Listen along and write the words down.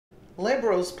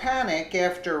Liberals panic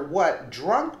after what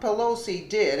drunk Pelosi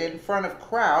did in front of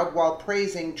crowd while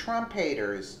praising Trump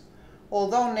haters.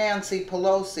 Although Nancy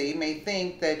Pelosi may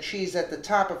think that she's at the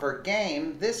top of her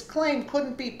game, this claim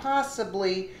couldn't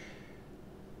possibly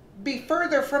be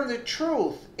further from the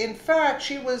truth. In fact,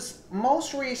 she was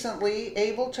most recently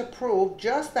able to prove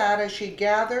just that as she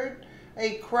gathered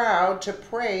a crowd to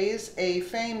praise a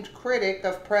famed critic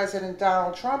of President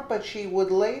Donald Trump, but she would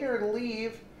later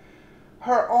leave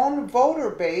her own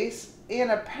voter base in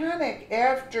a panic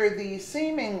after the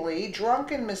seemingly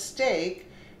drunken mistake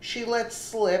she let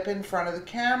slip in front of the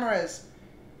cameras.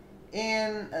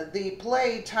 In the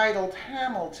play titled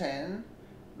Hamilton,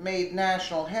 made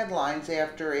national headlines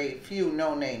after a few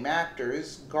no-name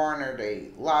actors garnered a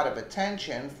lot of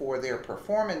attention for their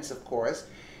performance, of course.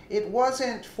 It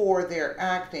wasn't for their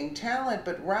acting talent,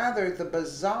 but rather the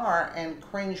bizarre and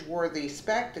cringeworthy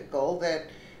spectacle that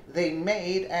they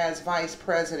made as Vice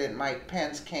President Mike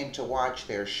Pence came to watch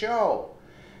their show.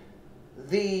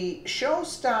 The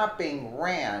show-stopping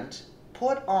rant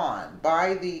put on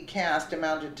by the cast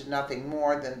amounted to nothing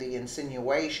more than the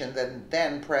insinuation that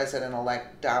then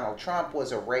President-elect Donald Trump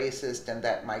was a racist and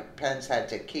that Mike Pence had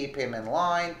to keep him in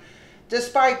line,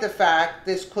 despite the fact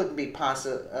this couldn't be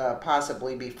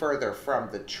possibly be further from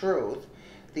the truth.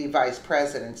 The vice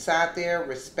president sat there,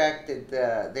 respected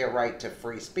their right to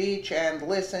free speech, and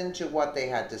listened to what they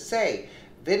had to say.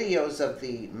 Videos of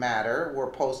the matter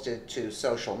were posted to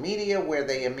social media, where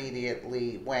they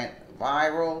immediately went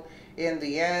viral. In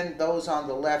the end, those on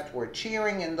the left were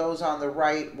cheering, and those on the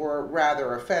right were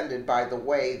rather offended by the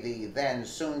way the then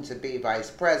soon-to-be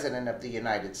Vice President of the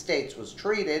United States was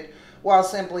treated, while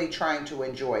simply trying to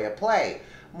enjoy a play.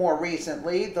 More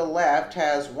recently, the left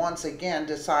has once again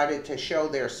decided to show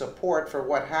their support for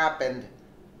what happened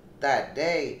that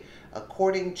day.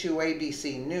 According to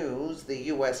ABC News, the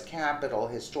U.S. Capitol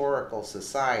Historical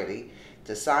Society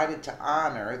decided to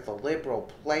honor the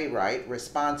liberal playwright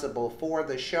responsible for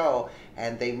the show,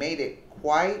 and they made it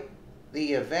quite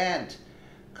the event.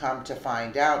 Come to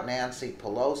find out, Nancy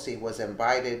Pelosi was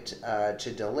invited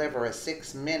to deliver a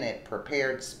 6-minute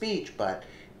prepared speech, but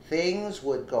things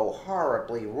would go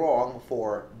horribly wrong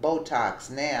for Botox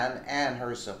Nan and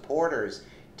her supporters.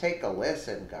 Take a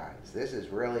listen, guys. This is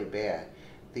really bad.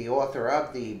 The author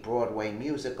of the Broadway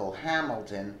musical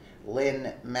Hamilton,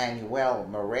 Lin-Manuel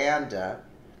Miranda,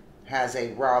 has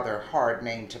a rather hard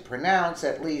name to pronounce,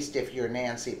 at least if you're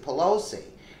Nancy Pelosi.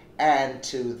 And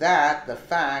to that, the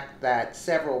fact that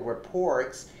several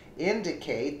reports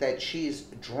indicate that she's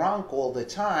drunk all the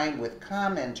time, with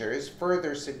commenters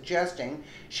further suggesting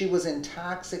she was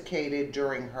intoxicated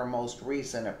during her most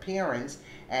recent appearance,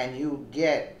 and you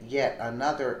get yet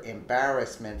another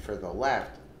embarrassment for the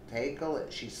left. Take a look.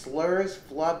 She slurs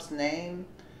Flub's name.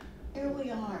 Here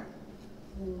we are.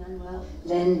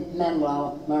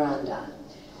 Lin-Manuel Miranda.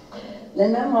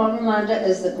 Lin-Manuel Miranda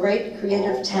is the great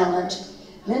creative talent.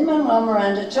 Lin-Manuel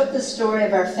Miranda took the story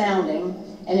of our founding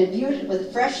and imbued it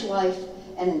with fresh life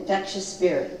and infectious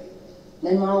spirit.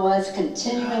 Lin-Manuel is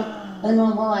continuing.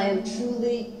 Lin-Manuel, I am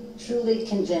truly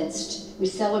convinced we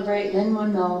celebrate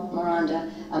Lin-Manuel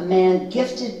Miranda, a man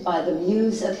gifted by the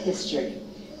muse of history.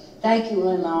 Thank you,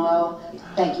 Lin-Manuel.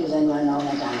 Thank you, Lin-Manuel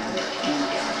Madonna.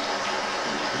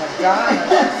 Madonna,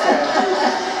 she said.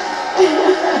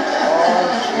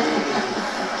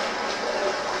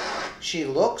 She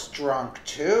looks drunk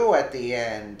too at the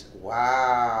end.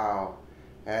 Wow.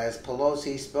 As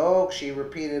Pelosi spoke, she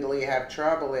repeatedly had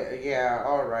trouble. Yeah,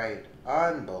 all right.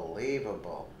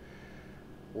 Unbelievable.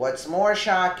 What's more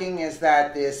shocking is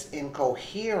that this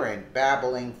incoherent,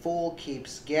 babbling fool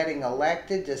keeps getting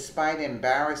elected despite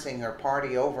embarrassing her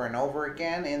party over and over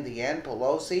again. In the end,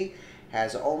 Pelosi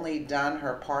has only done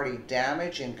her party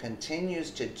damage and continues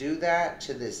to do that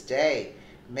to this day.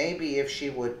 Maybe if she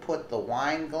would put the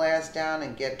wine glass down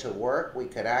and get to work, we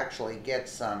could actually get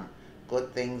some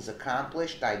good things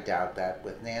accomplished. I doubt that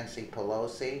with Nancy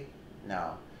Pelosi.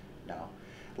 No.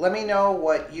 Let me know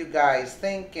what you guys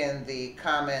think in the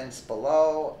comments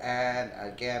below. And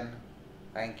again,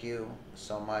 thank you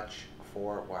so much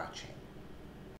for watching.